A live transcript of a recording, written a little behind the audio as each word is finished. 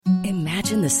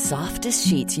Imagine the softest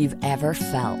sheets you've ever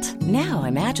felt. Now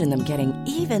imagine them getting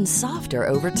even softer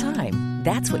over time.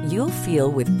 That's what you'll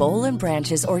feel with Boll and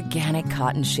Branch's organic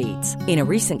cotton sheets. In a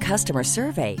recent customer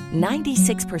survey,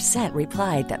 96%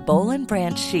 replied that Boll and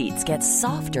Branch sheets get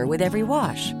softer with every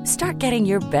wash. Start getting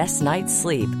your best night's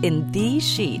sleep in these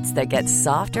sheets that get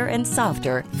softer and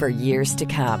softer for years to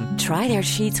come. Try their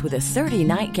sheets with a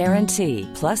 30-night guarantee.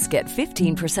 Plus, get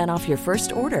 15% off your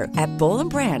first order at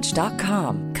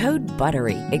bollandbranch.com. Code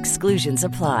BUTTERY. Exclusions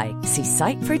apply. See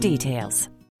site for details.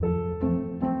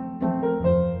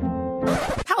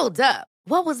 Hold up.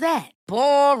 What was that?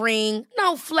 Boring.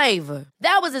 No flavor.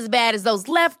 That was as bad as those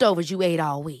leftovers you ate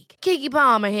all week. Keke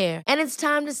Palmer here. And it's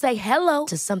time to say hello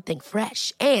to something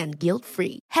fresh and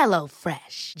guilt-free. Hello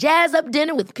Fresh. Jazz up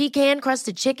dinner with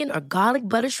pecan-crusted chicken or garlic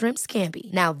butter shrimp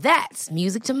scampi. Now that's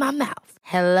music to my mouth.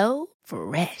 Hello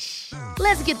Fresh.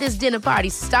 Let's get this dinner party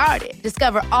started.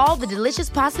 Discover all the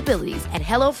delicious possibilities at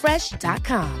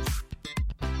hellofresh.com.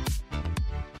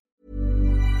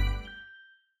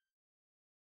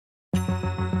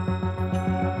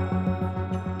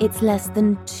 It's less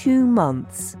than 2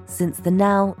 months since the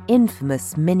now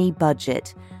infamous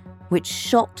mini-budget, which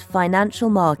shocked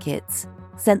financial markets,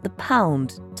 sent the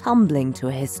pound tumbling to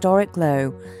a historic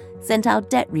low, sent our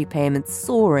debt repayments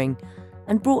soaring,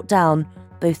 and brought down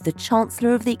both the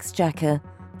Chancellor of the Exchequer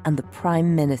and the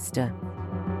Prime Minister.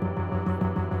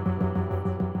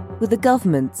 With the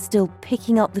government still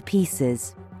picking up the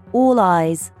pieces, all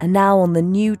eyes are now on the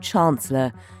new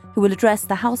Chancellor, who will address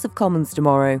the House of Commons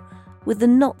tomorrow with the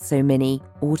not-so-mini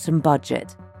autumn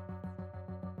budget.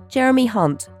 Jeremy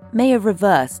Hunt may have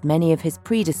reversed many of his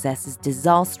predecessors'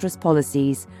 disastrous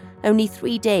policies only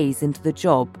 3 days into the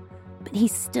job, but he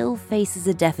still faces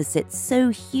a deficit so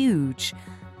huge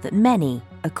that many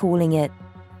are calling it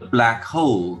black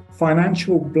hole.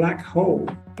 Financial black hole.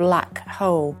 Black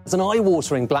hole. There's an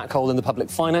eye-watering black hole in the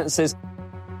public finances.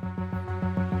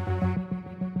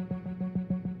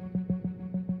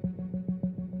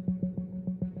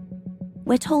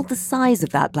 We're told the size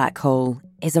of that black hole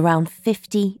is around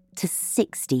 50 to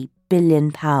 60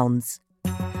 billion pounds.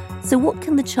 So what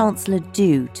can the Chancellor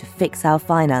do to fix our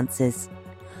finances?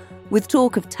 With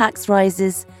talk of tax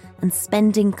rises and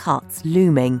spending cuts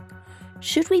looming,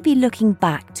 should we be looking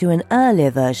back to an earlier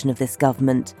version of this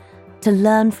government to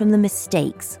learn from the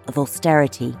mistakes of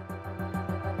austerity?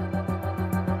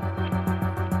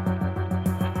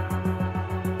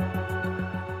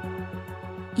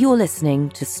 You're listening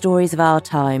to Stories of Our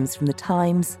Times from The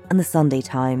Times and The Sunday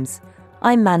Times.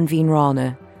 I'm Manveen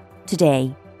Rana.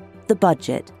 Today, the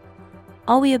budget.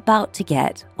 Are we about to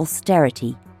get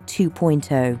austerity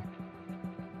 2.0?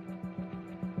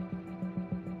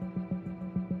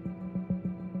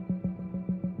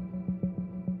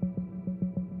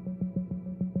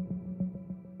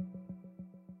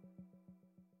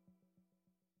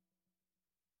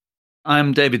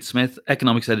 I'm David Smith,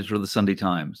 economics editor of The Sunday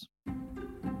Times.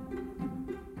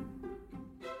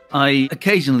 I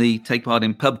occasionally take part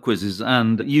in pub quizzes,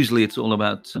 and usually it's all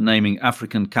about naming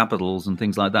African capitals and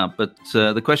things like that. But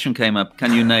the question came up,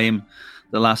 can you name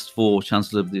the last 4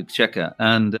 Chancellors of the Exchequer?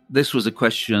 And this was a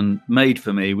question made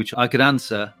for me, which I could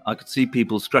answer. I could see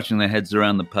people scratching their heads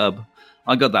around the pub.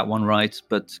 I got that one right,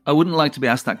 but I wouldn't like to be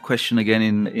asked that question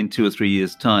again in 2 or 3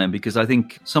 years' time, because I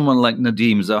think someone like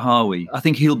Nadeem Zahawi, I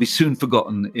think he'll be soon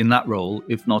forgotten in that role,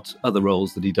 if not other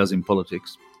roles that he does in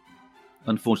politics.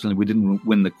 Unfortunately, we didn't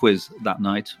win the quiz that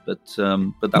night, but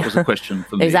that was a question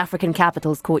for me. Those African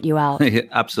capitals caught you out. Yeah,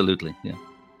 absolutely, yeah.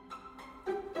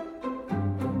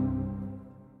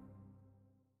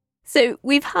 So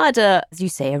we've had as you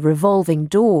say, a revolving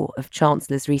door of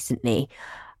chancellors recently.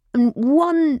 And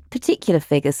one particular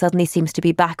figure suddenly seems to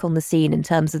be back on the scene in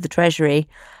terms of the Treasury.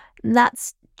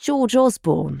 That's George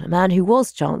Osborne, a man who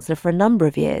was Chancellor for a number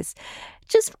of years.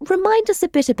 Just remind us a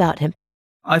bit about him.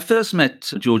 I first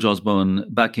met George Osborne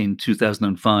back in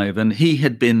 2005, and he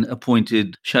had been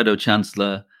appointed Shadow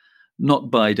Chancellor not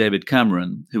by David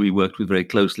Cameron, who he worked with very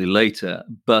closely later,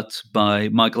 but by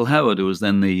Michael Howard, who was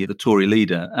then the Tory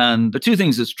leader. And the 2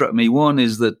 things that struck me, one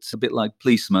is that a bit like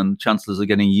policemen, chancellors are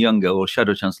getting younger, or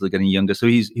shadow chancellors are getting younger. So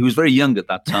he was very young at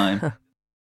that time.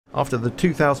 After the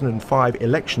 2005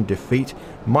 election defeat,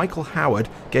 Michael Howard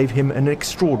gave him an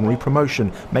extraordinary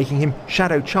promotion, making him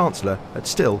Shadow Chancellor at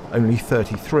still only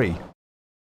 33.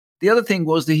 The other thing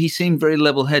was that he seemed very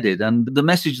level-headed, and the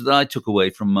message that I took away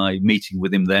from my meeting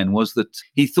with him then was that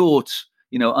he thought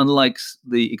unlike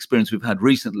the experience we've had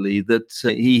recently, that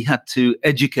he had to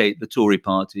educate the Tory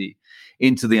party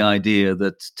into the idea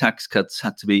that tax cuts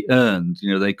had to be earned.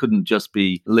 They couldn't just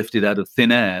be lifted out of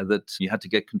thin air, that you had to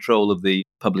get control of the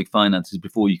public finances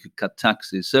before you could cut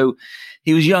taxes. So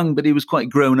he was young, but he was quite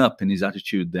grown up in his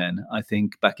attitude then, I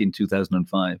think, back in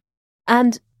 2005.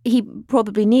 And he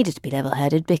probably needed to be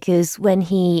level-headed, because when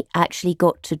he actually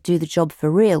got to do the job for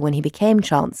real, when he became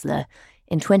Chancellor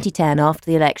in 2010 after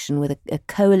the election with a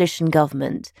coalition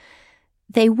government,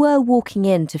 they were walking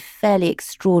into fairly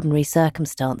extraordinary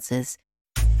circumstances.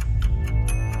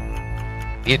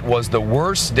 It was the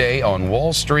worst day on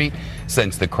Wall Street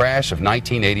since the crash of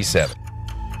 1987.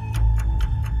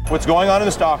 What's going on in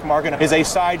the stock market is a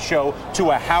sideshow to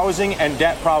a housing and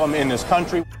debt problem in this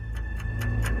country.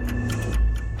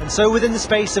 And so within the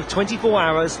space of 24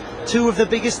 hours, two of the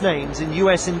biggest names in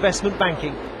US investment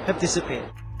banking have disappeared.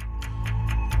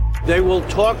 They will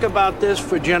talk about this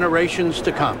for generations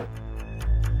to come.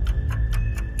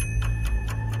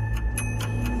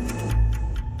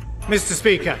 Mr.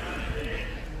 Speaker,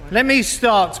 let me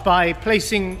start by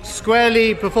placing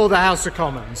squarely before the House of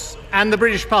Commons and the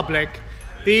British public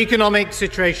the economic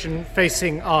situation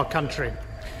facing our country.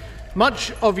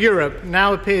 Much of Europe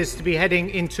now appears to be heading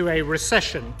into a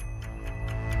recession.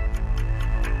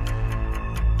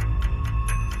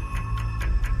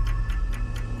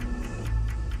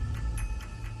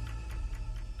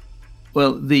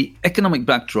 Well, the economic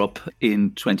backdrop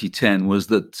in 2010 was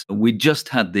that we just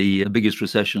had the biggest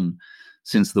recession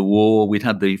since the war. We'd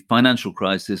had the financial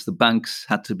crisis. The banks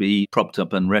had to be propped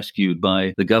up and rescued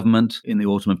by the government in the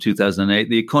autumn of 2008.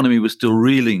 The economy was still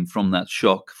reeling from that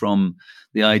shock, from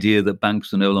the idea that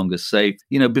banks were no longer safe.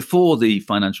 Before the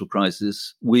financial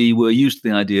crisis, we were used to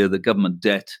the idea that government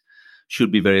debt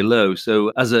should be very low.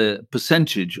 So as a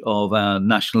percentage of our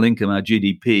national income, our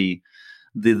GDP,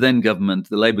 the then government,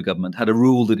 the Labour government, had a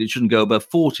rule that it shouldn't go above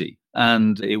 40.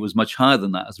 And it was much higher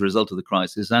than that as a result of the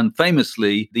crisis. And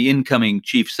famously, the incoming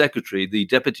chief secretary, the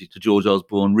deputy to George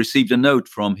Osborne, received a note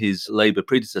from his Labour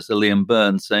predecessor, Liam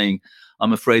Byrne, saying,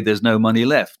 "I'm afraid there's no money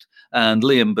left." And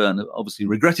Liam Byrne obviously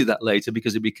regretted that later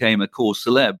because it became a cause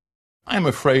célèbre. "I'm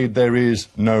afraid there is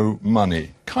no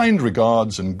money. Kind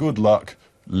regards and good luck,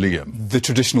 Liam." The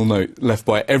traditional note left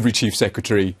by every chief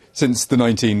secretary since the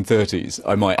 1930s,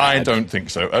 I might add. I don't think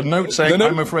so. A note saying, no.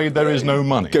 "I'm afraid there is no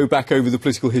money." Go back over the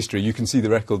political history, you can see the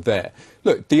record there.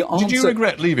 Look, the answer... Did you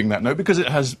regret leaving that note? Because it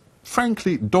has,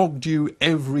 frankly, dogged you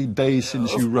every day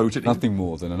since you wrote it. Nothing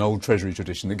more than an old Treasury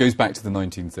tradition that goes back to the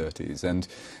 1930s. And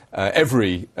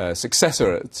every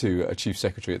successor to a chief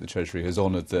secretary at the Treasury has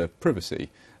honoured the privacy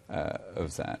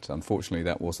of that. Unfortunately,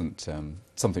 that wasn't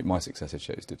something my successor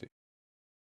chose to do.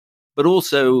 But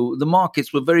also, the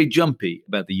markets were very jumpy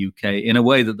about the UK in a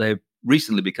way that they've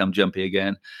recently become jumpy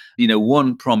again.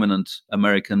 One prominent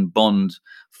American bond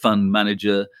fund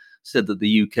manager said that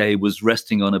the UK was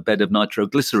resting on a bed of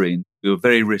nitroglycerine. We were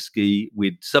very risky.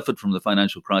 We'd suffered from the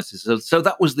financial crisis. So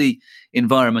that was the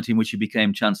environment in which he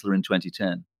became Chancellor in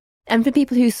 2010. And for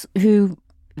people who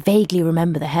vaguely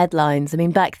remember the headlines, I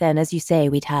mean, back then, as you say,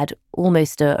 we'd had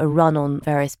almost a run on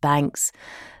various banks.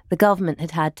 The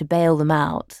government had to bail them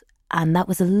out. And that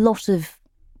was a lot of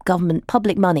government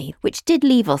public money, which did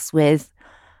leave us with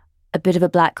a bit of a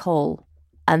black hole.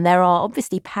 And there are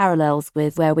obviously parallels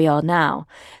with where we are now.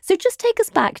 So just take us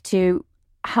back to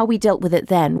how we dealt with it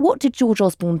then. What did George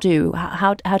Osborne do?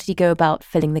 How did he go about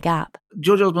filling the gap?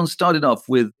 George Osborne started off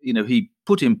with, he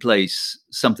put in place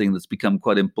something that's become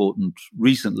quite important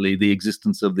recently, the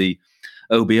existence of the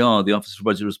OBR, the Office for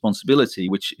Budget Responsibility,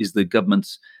 which is the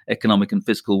government's economic and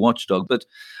fiscal watchdog. But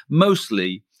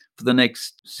mostly, for the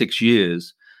next 6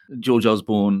 years, George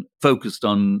Osborne focused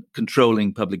on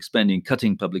controlling public spending,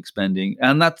 cutting public spending.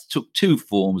 And that took two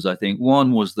forms, I think.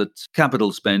 One was that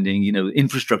capital spending,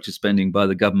 infrastructure spending by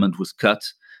the government was cut.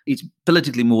 It's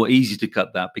politically more easy to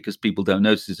cut that because people don't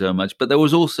notice it so much. But there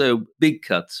was also big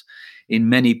cuts in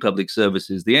many public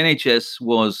services. The NHS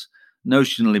was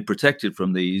notionally protected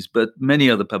from these, but many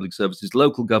other public services,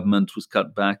 local government was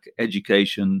cut back,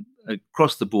 education,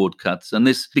 across the board cuts. And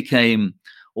this became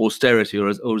austerity, or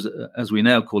as we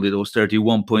now call it, austerity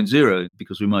 1.0,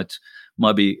 because we might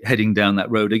be heading down that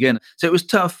road again. So it was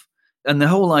tough. And the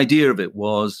whole idea of it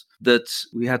was that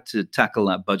we had to tackle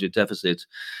that budget deficit.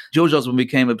 George Osborne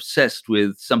became obsessed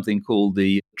with something called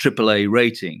the AAA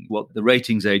rating, what the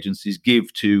ratings agencies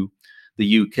give to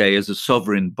the UK as a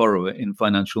sovereign borrower in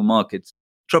financial markets.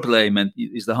 AAA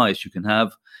is the highest you can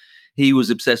have. He was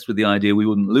obsessed with the idea we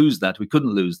wouldn't lose that. We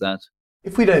couldn't lose that.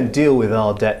 If we don't deal with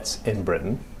our debts in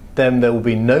Britain, then there will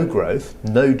be no growth,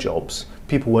 no jobs.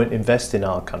 people won't invest in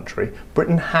our country.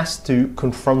 Britain has to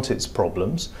confront its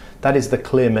problems. That is the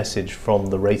clear message from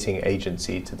the rating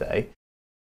agency today.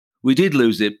 We did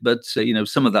lose it, but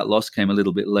some of that loss came a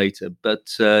little bit later. But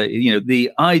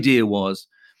the idea was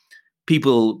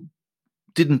people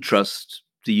didn't trust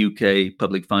the UK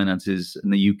public finances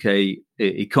and the UK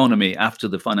economy after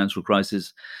the financial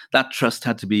crisis. That trust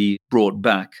had to be brought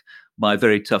back by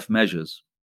very tough measures.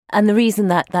 And the reason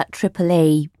that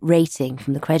AAA rating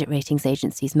from the credit ratings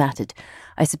agencies mattered,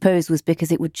 I suppose, was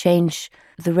because it would change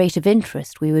the rate of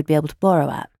interest we would be able to borrow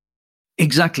at.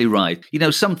 Exactly right.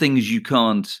 Some things you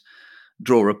can't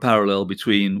draw a parallel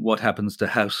between what happens to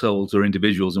households or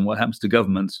individuals and what happens to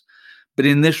governments. But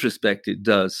in this respect, it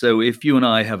does. So if you and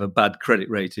I have a bad credit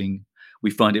rating,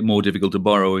 we find it more difficult to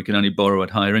borrow. We can only borrow at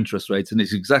higher interest rates. And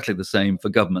it's exactly the same for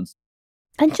governments.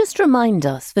 And just remind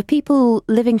us, for people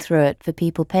living through it, for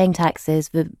people paying taxes,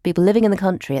 for people living in the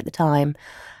country at the time,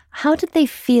 how did they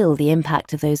feel the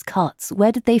impact of those cuts?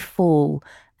 Where did they fall?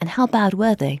 And how bad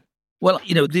were they? Well,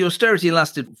 the austerity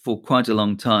lasted for quite a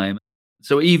long time.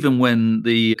 So even when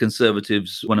the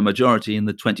Conservatives won a majority in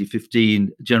the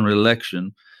 2015 general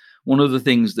election, one of the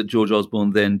things that George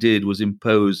Osborne then did was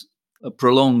impose a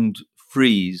prolonged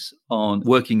freeze on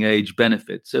working age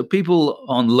benefits. So people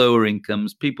on lower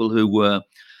incomes, people who were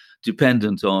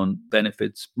dependent on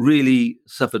benefits, really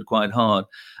suffered quite hard.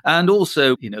 And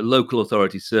also, local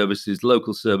authority services,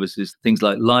 local services, things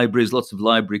like libraries, lots of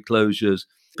library closures.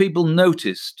 People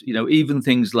noticed, even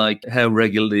things like how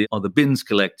regularly are the bins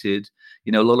collected.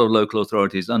 A lot of local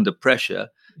authorities under pressure.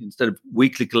 Instead of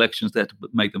weekly collections, they had to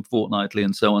make them fortnightly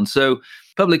and so on. So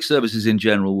public services in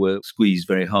general were squeezed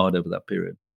very hard over that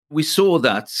period. We saw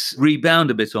that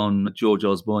rebound a bit on George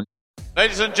Osborne.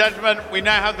 Ladies and gentlemen, we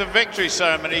now have the victory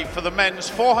ceremony for the men's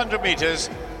 400 metres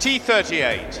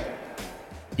T38.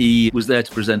 He was there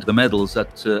to present the medals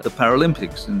at the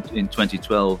Paralympics in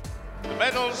 2012. The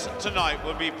medals tonight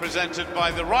will be presented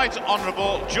by the Right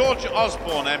Honourable George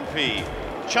Osborne MP,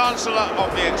 Chancellor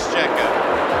of the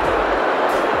Exchequer.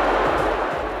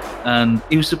 And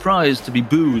he was surprised to be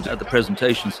booed at the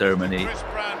presentation ceremony.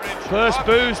 First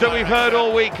boos that we've heard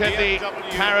all week at the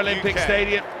Paralympic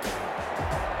Stadium.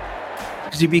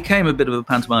 Because he became a bit of a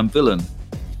pantomime villain.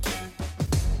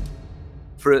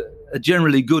 For a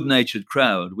generally good-natured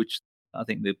crowd, which I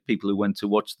think the people who went to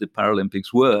watch the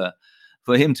Paralympics were,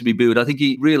 for him to be booed, I think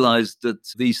he realised that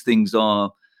these things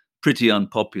are pretty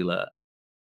unpopular.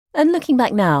 And looking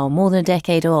back now, more than a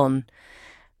decade on,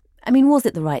 was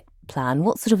it the right plan?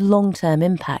 What sort of long-term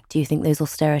impact do you think those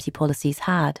austerity policies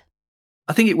had?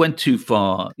 I think it went too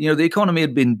far. The economy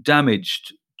had been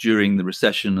damaged during the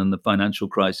recession and the financial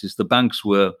crisis. The banks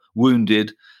were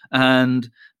wounded, and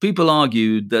people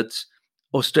argued that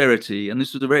austerity, and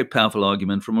this was a very powerful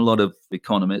argument from a lot of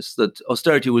economists, that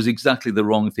austerity was exactly the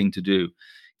wrong thing to do.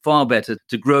 Far better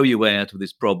to grow your way out of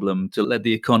this problem, to let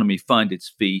the economy find its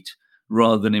feet,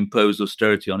 rather than impose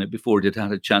austerity on it before it had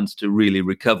had a chance to really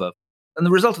recover. And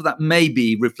the result of that may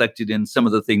be reflected in some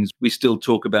of the things we still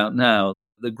talk about now.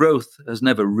 The growth has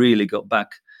never really got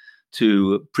back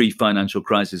to pre-financial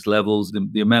crisis levels.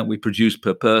 The amount we produce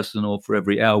per person or for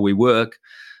every hour we work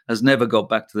has never got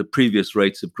back to the previous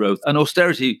rates of growth. And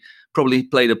austerity probably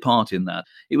played a part in that.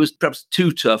 It was perhaps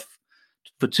too tough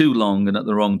for too long and at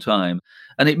the wrong time.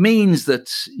 And it means that,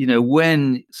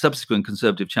 when subsequent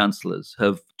Conservative chancellors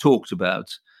have talked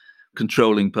about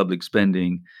controlling public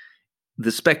spending,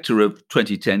 the spectre of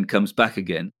 2010 comes back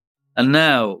again. And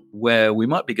now, where we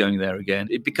might be going there again,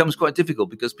 it becomes quite difficult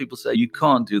because people say, you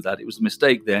can't do that. It was a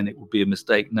mistake then, it will be a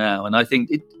mistake now. And I think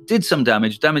it did some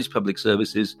damaged public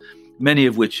services, many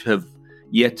of which have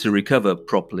yet to recover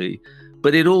properly.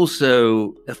 But it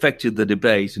also affected the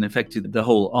debate and affected the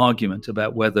whole argument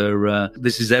about whether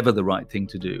this is ever the right thing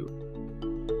to do.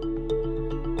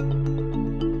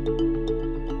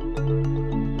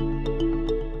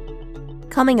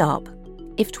 Coming up,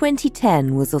 if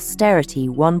 2010 was austerity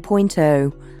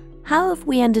 1.0, how have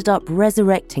we ended up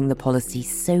resurrecting the policy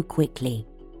so quickly?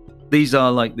 These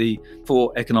are like the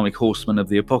 4 economic horsemen of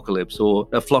the apocalypse, or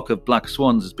a flock of black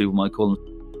swans, as people might call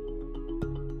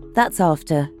them. That's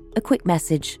after a quick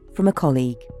message from a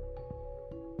colleague.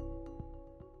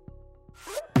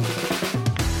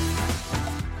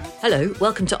 Hello,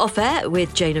 welcome to Off Air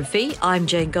with Jane and Fee. I'm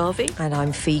Jane Garvey. And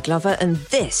I'm Fee Glover, and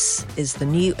this is the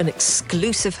new and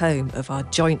exclusive home of our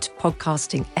joint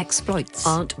podcasting exploits.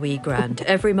 Aren't we grand?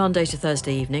 Every Monday to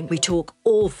Thursday evening, we talk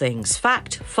all things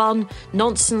fact, fun,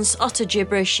 nonsense, utter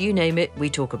gibberish, you name it, we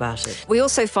talk about it. We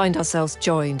also find ourselves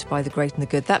joined by the great and the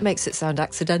good. That makes it sound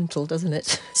accidental, doesn't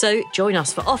it? So join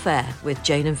us for Off Air with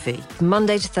Jane and Fee.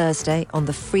 Monday to Thursday on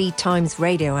the Free Times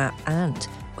Radio app and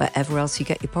wherever else you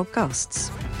get your podcasts.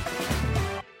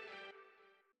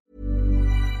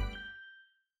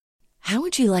 How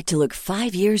would you like to look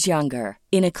 5 years younger?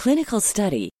 In a clinical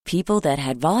study, people that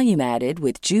had volume added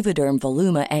with Juvederm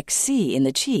Voluma XC in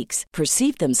the cheeks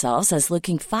perceived themselves as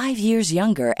looking 5 years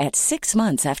younger at 6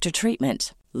 months after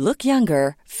treatment. Look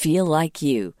younger, feel like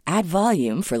you. Add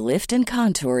volume for lift and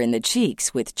contour in the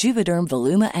cheeks with Juvederm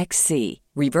Voluma XC.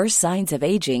 Reverse signs of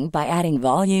aging by adding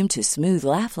volume to smooth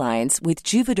laugh lines with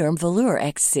Juvederm Volure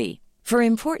XC. For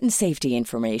important safety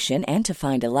information and to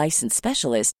find a licensed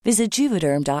specialist, visit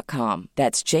Juvederm.com.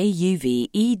 That's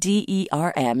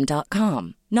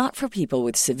JUVEDERM.com. Not for people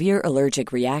with severe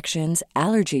allergic reactions,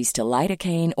 allergies to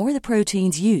lidocaine, or the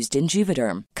proteins used in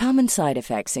Juvederm. Common side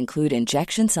effects include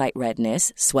injection site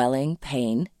redness, swelling,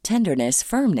 pain, tenderness,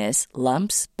 firmness,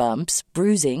 lumps, bumps,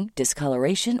 bruising,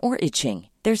 discoloration, or itching.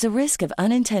 There's a risk of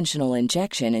unintentional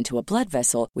injection into a blood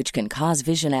vessel, which can cause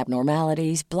vision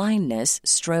abnormalities, blindness,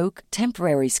 stroke,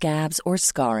 temporary scabs, or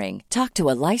scarring. Talk to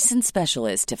a licensed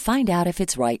specialist to find out if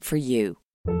it's right for you.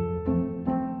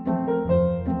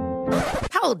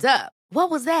 Hold up. What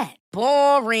was that?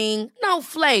 Boring. No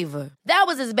flavor. That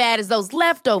was as bad as those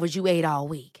leftovers you ate all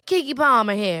week. Keke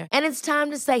Palmer here, and it's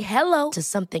time to say hello to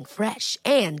something fresh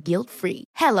and guilt-free.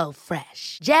 Hello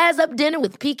Fresh. Jazz up dinner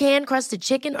with pecan-crusted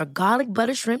chicken or garlic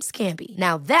butter shrimp scampi.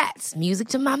 Now that's music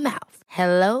to my mouth.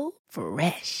 Hello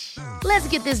Fresh. Let's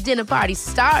get this dinner party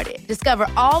started. Discover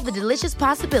all the delicious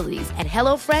possibilities at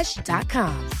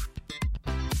HelloFresh.com.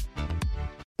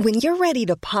 When you're ready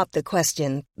to pop the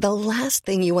question, the last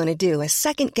thing you want to do is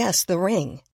second-guess the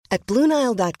ring. At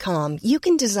BlueNile.com, you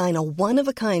can design a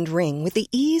one-of-a-kind ring with the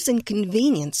ease and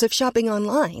convenience of shopping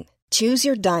online. Choose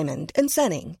your diamond and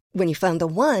setting. When you find the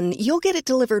one, you'll get it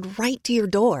delivered right to your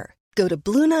door. Go to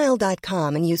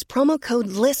BlueNile.com and use promo code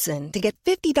LISTEN to get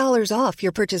 $50 off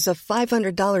your purchase of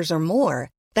 $500 or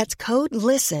more. That's code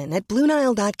LISTEN at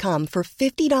BlueNile.com for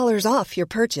 $50 off your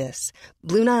purchase.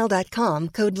 BlueNile.com,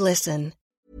 code LISTEN.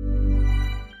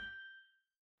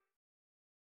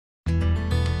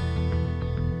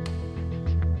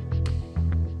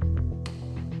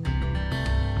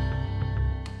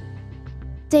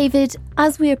 David,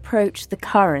 as we approach the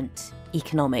current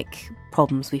economic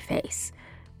problems we face,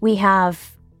 we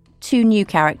have two new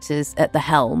characters at the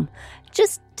helm.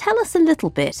 Just tell us a little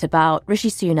bit about Rishi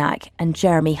Sunak and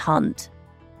Jeremy Hunt.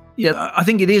 Yeah, I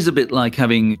think it is a bit like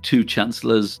having two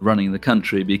chancellors running the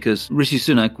country, because Rishi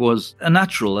Sunak was a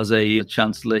natural as a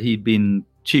chancellor. He'd been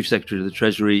Chief Secretary of the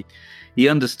Treasury. He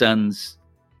understands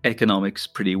economics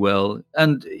pretty well,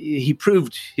 and he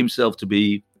proved himself to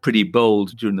be pretty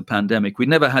bold during the pandemic. We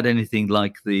never had anything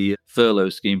like the furlough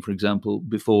scheme, for example,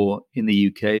 before in the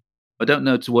UK. I don't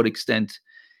know to what extent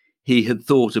he had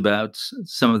thought about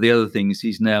some of the other things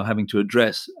he's now having to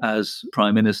address as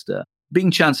Prime Minister. Being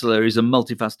Chancellor is a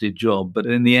multifaceted job, but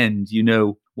in the end, you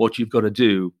know what you've got to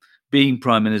do. Being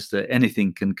Prime Minister,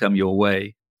 anything can come your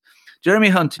way. Jeremy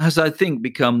Hunt has, I think,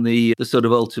 become the sort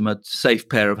of ultimate safe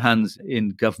pair of hands in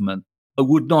government. I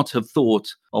would not have thought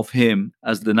of him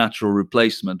as the natural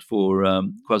replacement for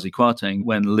Kwasi Kwarteng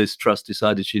when Liz Truss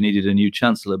decided she needed a new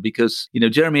Chancellor, because, you know,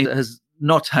 Jeremy has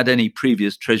not had any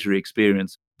previous Treasury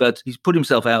experience, but he's put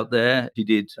himself out there. He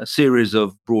did a series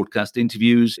of broadcast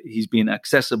interviews. He's been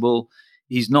accessible.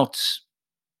 He's not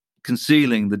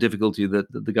concealing the difficulty that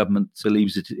the government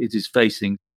believes it is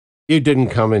facing. You didn't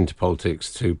come into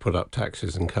politics to put up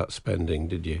taxes and cut spending,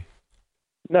 did you?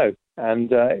 No.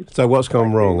 And so what's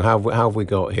gone wrong? How have we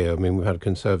got here? I mean, we've had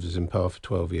Conservatives in power for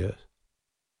 12 years.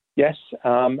 Yes,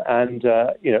 and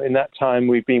in that time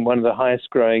we've been one of the highest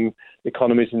growing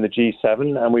economies in the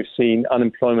G7, and we've seen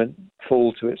unemployment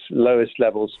fall to its lowest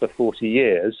levels for 40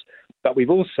 years. But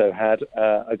we've also had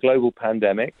a global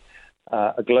pandemic,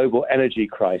 a global energy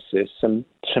crisis, some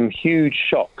huge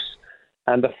shocks.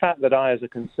 And the fact that I, as a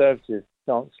Conservative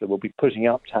Chancellor, will be putting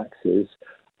up taxes,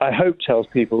 I hope tells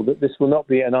people that this will not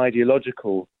be an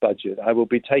ideological budget. I will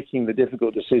be taking the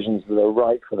difficult decisions that are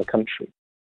right for the country.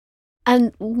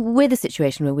 And with a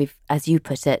situation where we've, as you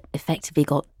put it, effectively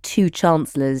got two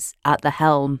chancellors at the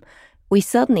helm, we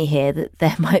suddenly hear that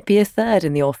there might be a third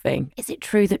in the offing. Is it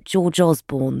true that George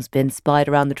Osborne's been spied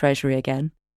around the Treasury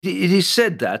again? It is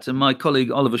said that, and my colleague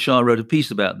Oliver Shah wrote a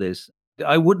piece about this.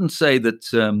 I wouldn't say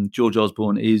that George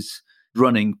Osborne is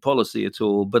running policy at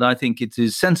all, but I think it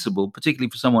is sensible, particularly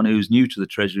for someone who's new to the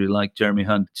Treasury like Jeremy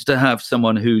Hunt, just to have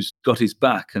someone who's got his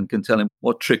back and can tell him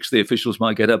what tricks the officials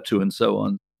might get up to and so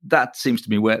on. That seems to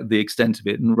me where the extent of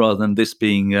it, and rather than this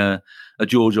being a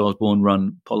George Osborne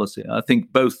run policy. I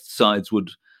think both sides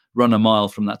would run a mile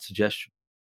from that suggestion.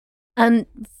 And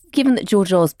given that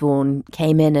George Osborne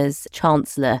came in as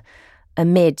Chancellor,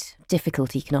 amid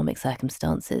difficult economic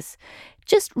circumstances.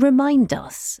 Just remind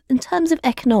us, in terms of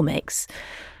economics,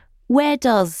 where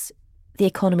does the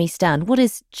economy stand? What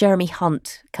is Jeremy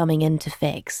Hunt coming in to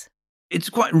fix? It's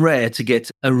quite rare to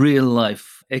get a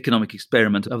real-life economic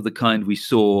experiment of the kind we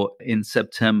saw in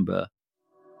September.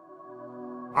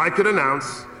 I can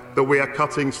announce that we are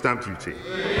cutting stamp duty.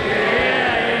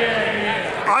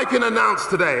 I can announce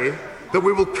today that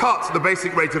we will cut the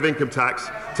basic rate of income tax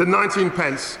to 19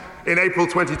 pence in April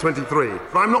 2023.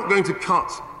 But I'm not going to cut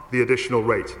the additional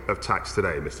rate of tax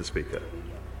today, Mr. Speaker.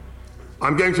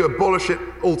 I'm going to abolish it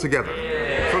altogether.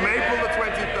 From April the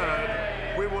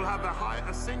 23rd, we will have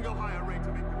a single higher rate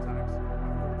of income tax.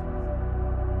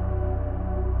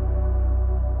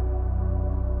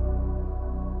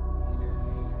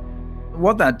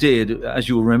 What that did, as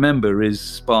you'll remember, is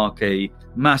spark a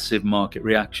massive market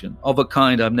reaction of a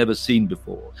kind I've never seen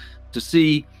before. To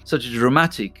see such a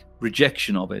dramatic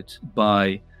rejection of it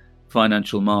by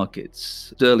financial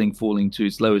markets, sterling falling to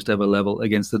its lowest ever level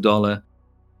against the dollar.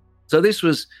 So this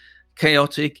was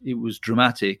chaotic, it was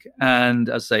dramatic, and,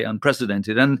 as I say,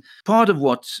 unprecedented. And part of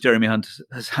what Jeremy Hunt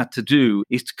has had to do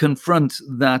is to confront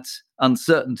that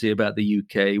uncertainty about the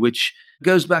UK, which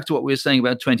goes back to what we were saying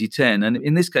about 2010, and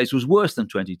in this case was worse than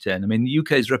 2010. I mean, the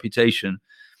UK's reputation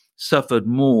suffered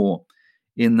more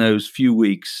in those few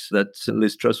weeks that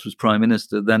Liz Truss was Prime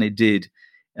Minister than it did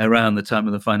around the time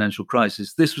of the financial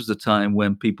crisis. This was the time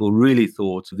when people really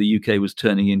thought the UK was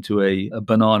turning into a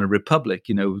banana republic,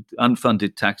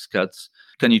 unfunded tax cuts.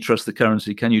 Can you trust the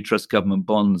currency? Can you trust government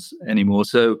bonds anymore?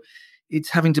 So it's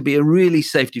having to be a really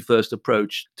safety-first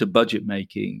approach to budget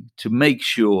making to make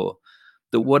sure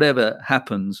that whatever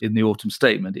happens in the autumn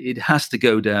statement, it has to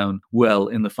go down well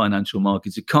in the financial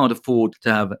markets. It can't afford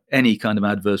to have any kind of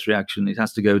adverse reaction. It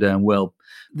has to go down well.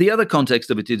 The other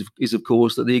context of it is, of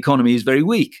course, that the economy is very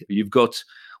weak. You've got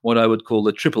what I would call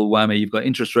the triple whammy. You've got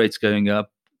interest rates going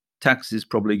up, taxes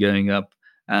probably going up,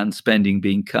 and spending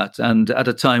being cut, and at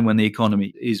a time when the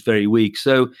economy is very weak.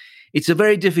 So it's a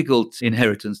very difficult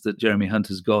inheritance that Jeremy Hunt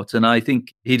has got, and I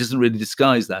think he doesn't really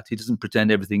disguise that. He doesn't pretend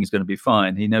everything is going to be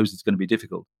fine. He knows it's going to be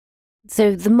difficult.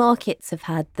 So the markets have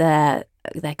had their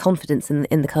confidence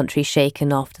in the country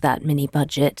shaken after that mini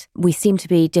budget. We seem to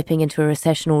be dipping into a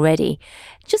recession already.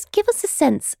 Just give us a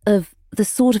sense of the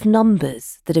sort of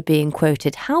numbers that are being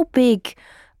quoted. How big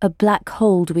a black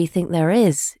hole do we think there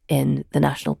is in the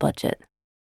national budget?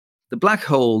 The black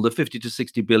hole, the 50 to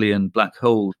 60 billion black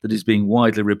hole that is being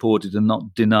widely reported and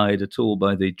not denied at all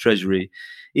by the Treasury,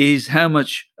 is how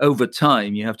much over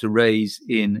time you have to raise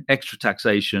in extra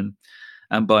taxation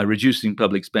and by reducing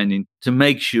public spending to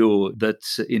make sure that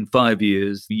in 5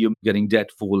 years you're getting debt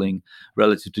falling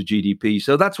relative to GDP.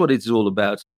 So that's what it's all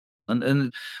about.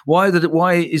 And why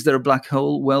is there a black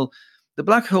hole? Well, the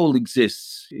black hole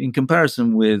exists in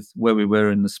comparison with where we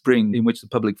were in the spring, in which the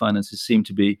public finances seem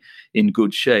to be in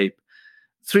good shape.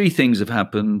 Three things have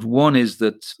happened. One is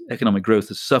that economic growth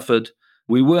has suffered.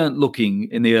 We weren't looking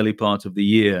in the early part of the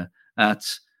year at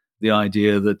the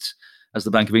idea that, as the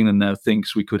Bank of England now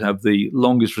thinks, we could have the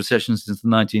longest recession since the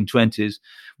 1920s.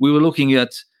 We were looking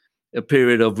at a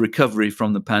period of recovery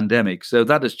from the pandemic. So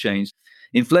that has changed.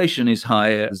 Inflation is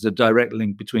higher. There's a direct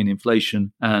link between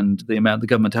inflation and the amount the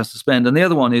government has to spend. And the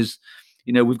other one is,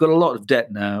 we've got a lot of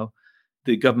debt now.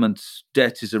 The government's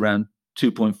debt is around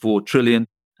 2.4 trillion.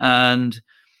 And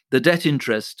the debt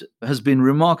interest has been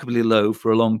remarkably low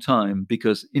for a long time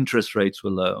because interest rates were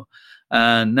low.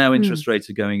 And now interest rates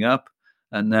are going up.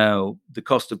 And now the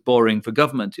cost of borrowing for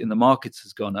government in the markets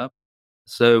has gone up.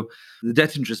 So the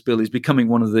debt interest bill is becoming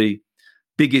one of the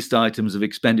biggest items of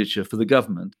expenditure for the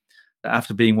government,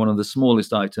 after being one of the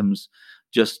smallest items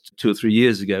just 2 or 3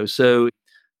 years ago. So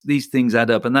these things add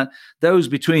up. And those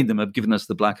between them have given us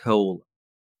the black hole.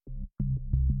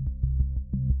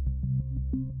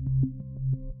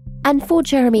 And for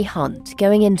Jeremy Hunt,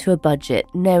 going into a budget,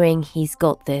 knowing he's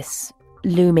got this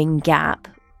looming gap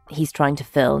he's trying to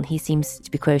fill, and he seems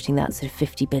to be quoting that sort of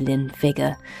 50 billion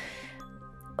figure,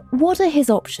 what are his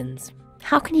options?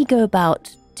 How can he go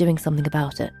about doing something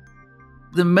about it?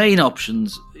 The main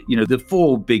options, the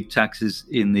four big taxes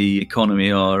in the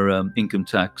economy are income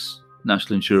tax,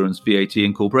 national insurance, VAT,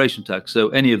 and corporation tax. So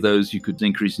any of those you could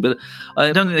increase. But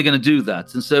I don't think they're going to do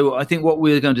that. And so I think what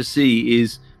we're going to see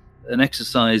is an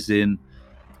exercise in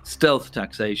stealth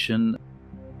taxation.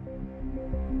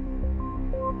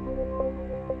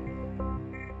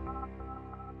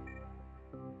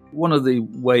 One of the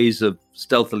ways of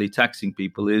stealthily taxing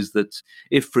people is that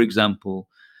if, for example,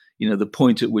 the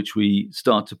point at which we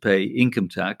start to pay income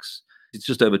tax, it's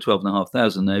just over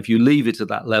 12,500. Now, if you leave it at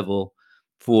that level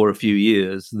for a few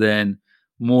years, then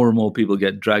more and more people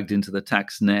get dragged into the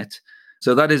tax net.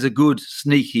 So that is a good,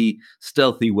 sneaky,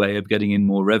 stealthy way of getting in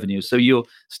more revenue. So you're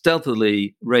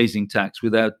stealthily raising tax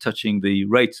without touching the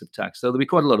rates of tax. So there'll be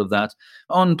quite a lot of that.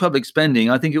 On public spending,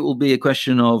 I think it will be a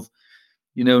question of,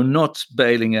 not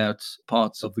bailing out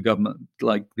parts of the government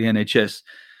like the NHS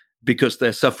because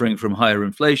they're suffering from higher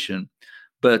inflation,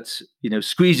 but,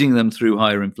 squeezing them through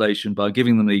higher inflation by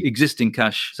giving them the existing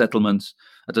cash settlements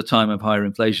at a time of higher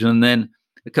inflation. And then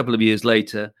a couple of years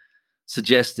later,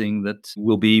 suggesting that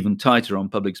we'll be even tighter on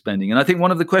public spending. And I think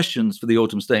one of the questions for the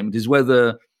autumn statement is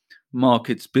whether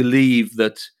markets believe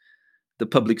that the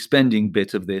public spending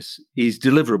bit of this is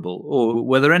deliverable, or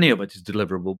whether any of it is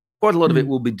deliverable. Quite a lot of it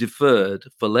will be deferred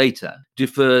for later,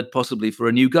 deferred possibly for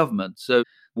a new government. So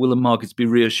will the markets be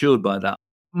reassured by that?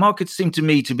 Markets seem to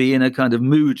me to be in a kind of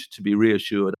mood to be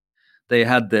reassured. They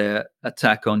had their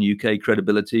attack on UK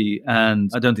credibility,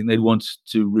 and I don't think they'd want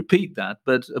to repeat that.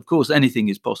 But of course, anything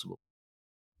is possible.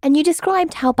 And you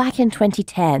described how back in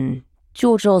 2010,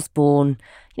 George Osborne,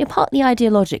 partly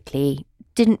ideologically,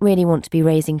 didn't really want to be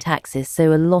raising taxes,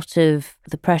 so a lot of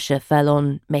the pressure fell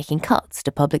on making cuts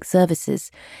to public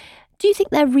services. Do you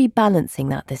think they're rebalancing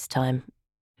that this time?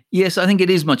 Yes, I think it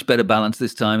is much better balanced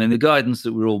this time. And the guidance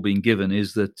that we're all being given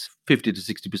is that 50 to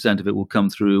 60% of it will come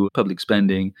through public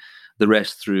spending, the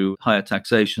rest through higher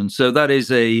taxation. So that is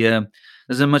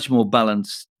there's a much more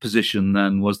balanced position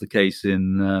than was the case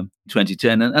in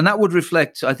 2010. And that would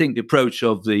reflect, I think, the approach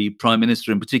of the Prime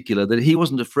Minister in particular, that he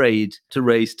wasn't afraid to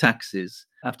raise taxes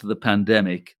after the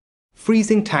pandemic.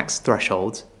 Freezing tax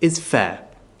thresholds is fair,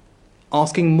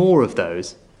 asking more of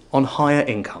those on higher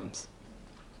incomes.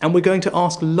 And we're going to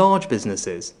ask large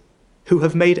businesses who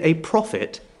have made a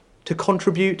profit to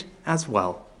contribute as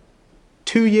well.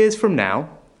 2 years from now,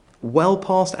 well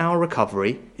past our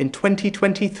recovery, in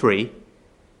 2023,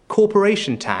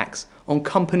 corporation tax on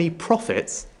company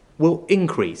profits will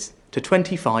increase to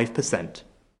 25%.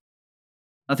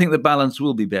 I think the balance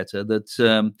will be better,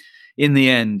 that in the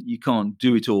end, you can't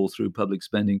do it all through public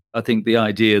spending. I think the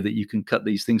idea that you can cut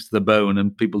these things to the bone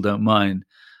and people don't mind,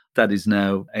 that is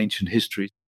now ancient history.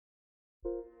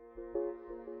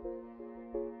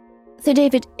 So,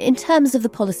 David, in terms of the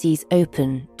policies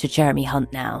open to Jeremy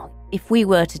Hunt now, if we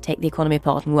were to take the economy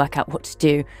apart and work out what to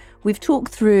do, we've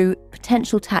talked through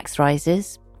potential tax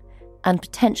rises and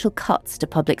potential cuts to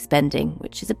public spending,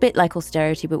 which is a bit like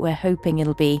austerity, but we're hoping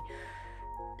it'll be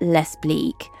less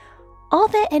bleak. Are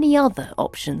there any other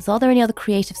options? Are there any other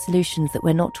creative solutions that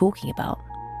we're not talking about?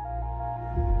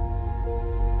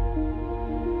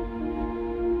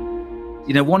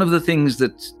 One of the things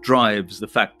that drives the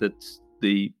fact that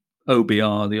the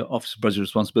OBR, the Office of Budget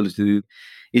Responsibility,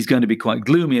 is going to be quite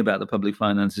gloomy about the public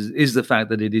finances is the fact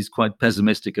that it is quite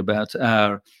pessimistic about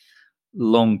our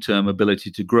long-term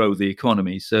ability to grow the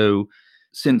economy. So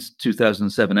since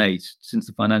 2007-8, since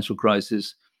the financial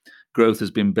crisis, growth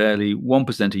has been barely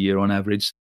 1% a year on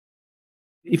average.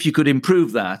 If you could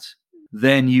improve that,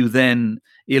 then you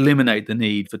eliminate the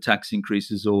need for tax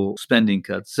increases or spending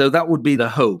cuts. So that would be the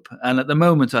hope. And at the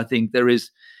moment, I think there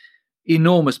is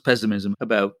enormous pessimism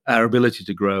about our ability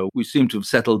to grow. We seem to have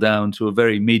settled down to a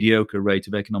very mediocre rate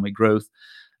of economic growth,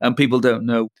 and people don't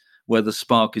know where the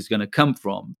spark is going to come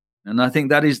from. And I think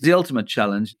that is the ultimate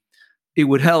challenge. It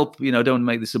would help, I don't want to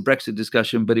make this a Brexit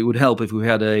discussion, but it would help if we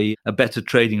had a better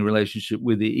trading relationship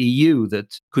with the EU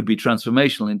that could be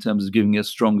transformational in terms of giving us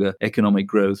stronger economic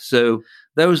growth. So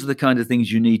those are the kind of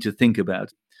things you need to think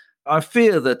about. I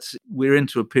fear that we're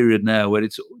into a period now where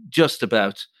it's just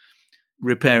about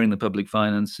repairing the public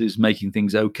finances, making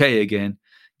things okay again,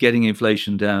 getting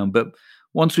inflation down. But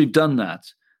once we've done that,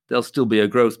 there'll still be a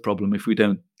growth problem if we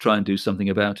don't try and do something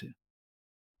about it.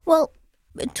 Well,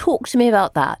 talk to me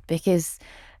about that, because,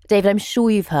 David, I'm sure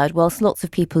you've heard, whilst lots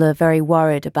of people are very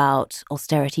worried about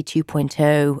austerity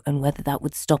 2.0 and whether that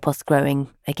would stop us growing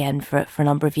again for a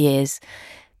number of years,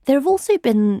 there have also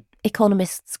been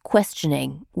economists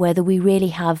questioning whether we really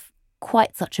have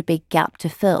quite such a big gap to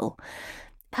fill.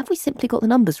 Have we simply got the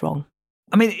numbers wrong?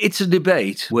 I mean, it's a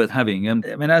debate worth having.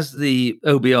 As the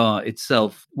OBR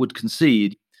itself would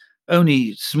concede,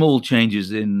 only small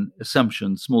changes in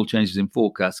assumptions, small changes in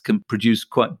forecasts can produce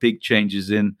quite big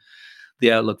changes in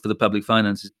the outlook for the public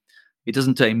finances. It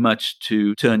doesn't take much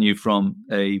to turn you from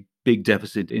a big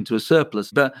deficit into a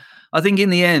surplus. But I think in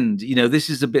the end, this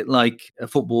is a bit like a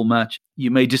football match.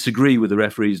 You may disagree with the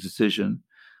referee's decision,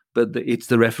 but it's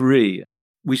the referee.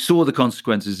 We saw the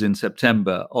consequences in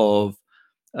September of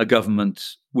a government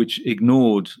which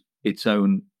ignored its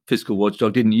own fiscal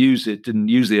watchdog, didn't use the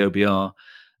OBR.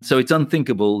 So it's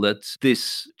unthinkable that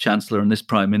this Chancellor and this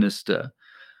Prime Minister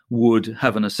would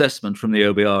have an assessment from the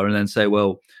OBR and then say,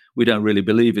 well, we don't really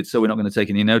believe it, so we're not going to take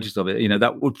any notice of it.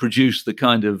 That would produce the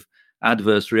kind of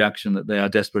adverse reaction that they are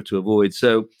desperate to avoid.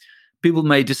 So people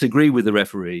may disagree with the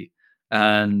referee,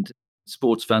 and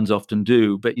sports fans often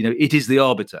do, but it is the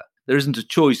arbiter. There isn't a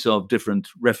choice of different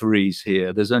referees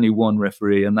here. There's only one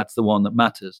referee, and that's the one that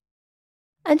matters.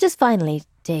 And just finally,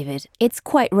 David, it's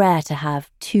quite rare to have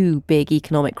two big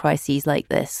economic crises like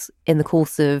this in the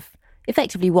course of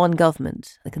effectively one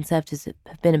government. The Conservatives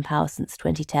have been in power since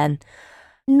 2010.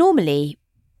 Normally,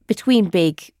 between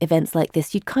big events like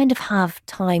this, you'd kind of have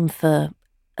time for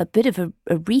a bit of a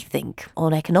rethink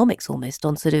on economics, almost,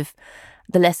 on sort of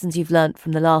the lessons you've learnt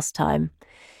from the last time.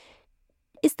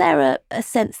 Is there a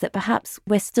sense that perhaps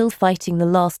we're still fighting the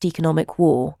last economic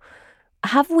war?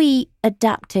 Have we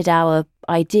adapted our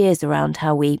ideas around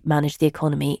how we manage the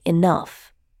economy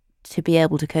enough to be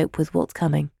able to cope with what's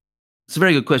coming? It's a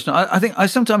very good question. I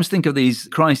sometimes think of these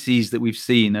crises that we've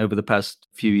seen over the past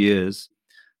few years.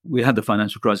 We had the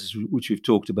financial crisis, which we've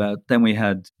talked about. Then we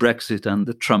had Brexit and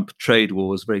the Trump trade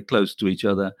wars very close to each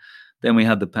other. Then we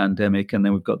had the pandemic, and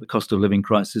then we've got the cost of living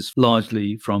crisis,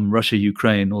 largely from Russia,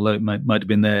 Ukraine, although it might have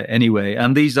been there anyway.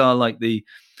 And these are like the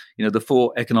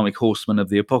four economic horsemen of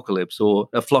the apocalypse, or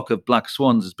a flock of black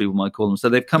swans, as people might call them. So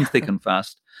they've come thick and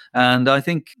fast. And I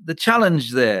think the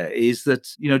challenge there is that,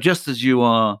 just as you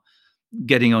are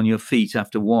getting on your feet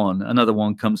after one, another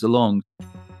one comes along.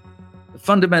 The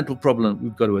fundamental problem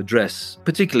we've got to address,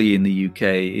 particularly in the UK,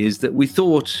 is that we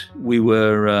thought we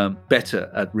were better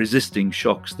at resisting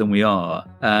shocks than we are.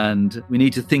 And we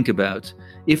need to think about,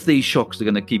 if these shocks are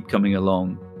going to keep coming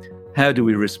along, how do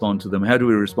we respond to them? How do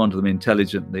we respond to them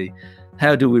intelligently?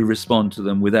 How do we respond to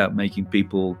them without making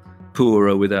people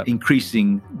poorer, without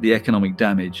increasing the economic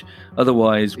damage?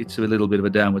 Otherwise, it's a little bit of a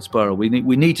downward spiral. We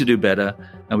need to do better,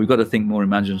 and we've got to think more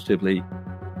imaginatively.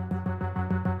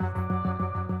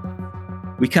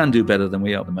 We can do better than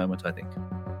we are at the moment, I think.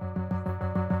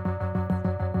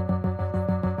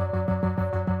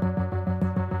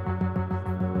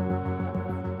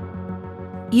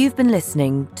 You've been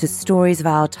listening to Stories of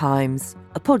Our Times,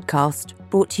 a podcast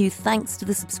brought to you thanks to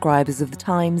the subscribers of The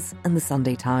Times and The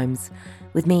Sunday Times,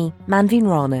 with me, Manveen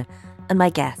Rana, and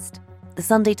my guest, the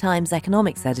Sunday Times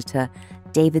economics editor,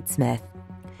 David Smith.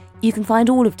 You can find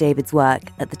all of David's work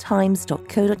at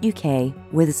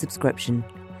thetimes.co.uk with a subscription.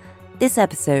 This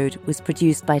episode was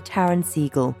produced by Taryn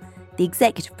Siegel. The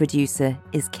executive producer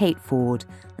is Kate Ford,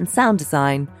 and sound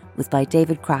design was by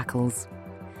David Crackles.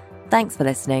 Thanks for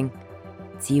listening.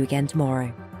 See you again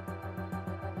tomorrow.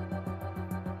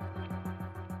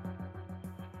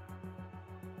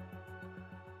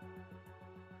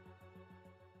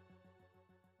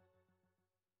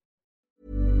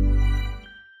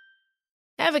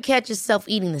 Ever catch yourself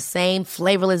eating the same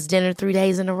flavorless dinner 3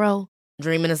 days in a row?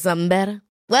 Dreaming of something better?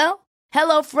 Well,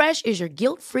 HelloFresh is your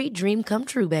guilt-free dream come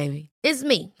true, baby. It's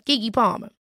me, Keke Palmer.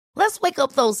 Let's wake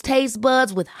up those taste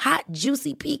buds with hot,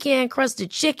 juicy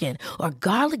pecan-crusted chicken or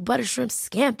garlic butter shrimp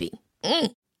scampi.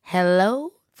 Hello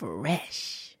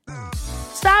Fresh.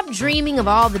 Stop dreaming of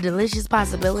all the delicious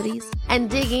possibilities and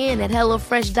dig in at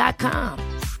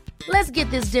HelloFresh.com. Let's get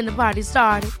this dinner party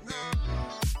started.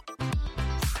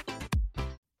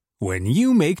 When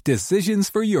you make decisions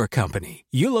for your company,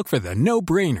 you look for the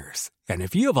no-brainers. And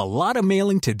if you have a lot of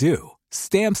mailing to do,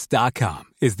 Stamps.com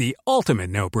is the ultimate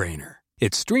no-brainer.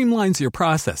 It streamlines your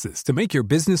processes to make your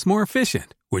business more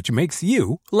efficient, which makes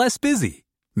you less busy.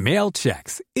 Mail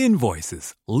checks,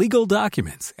 invoices, legal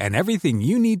documents, and everything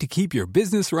you need to keep your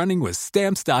business running with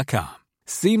Stamps.com.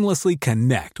 Seamlessly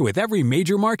connect with every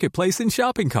major marketplace and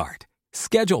shopping cart.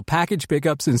 Schedule package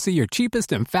pickups and see your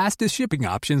cheapest and fastest shipping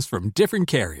options from different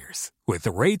carriers, with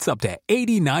rates up to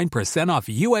 89% off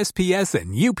USPS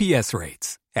and UPS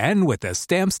rates. And with the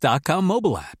Stamps.com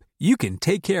mobile app, you can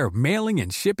take care of mailing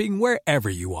and shipping wherever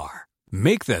you are.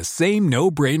 Make the same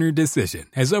no-brainer decision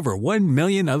as over 1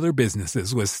 million other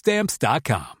businesses with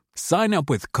Stamps.com. Sign up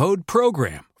with code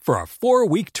PROGRAM for a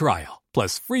 4-week trial,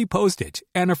 plus free postage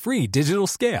and a free digital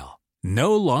scale.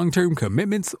 No long-term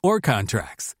commitments or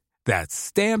contracts. That's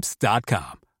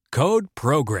Stamps.com. Code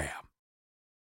PROGRAM.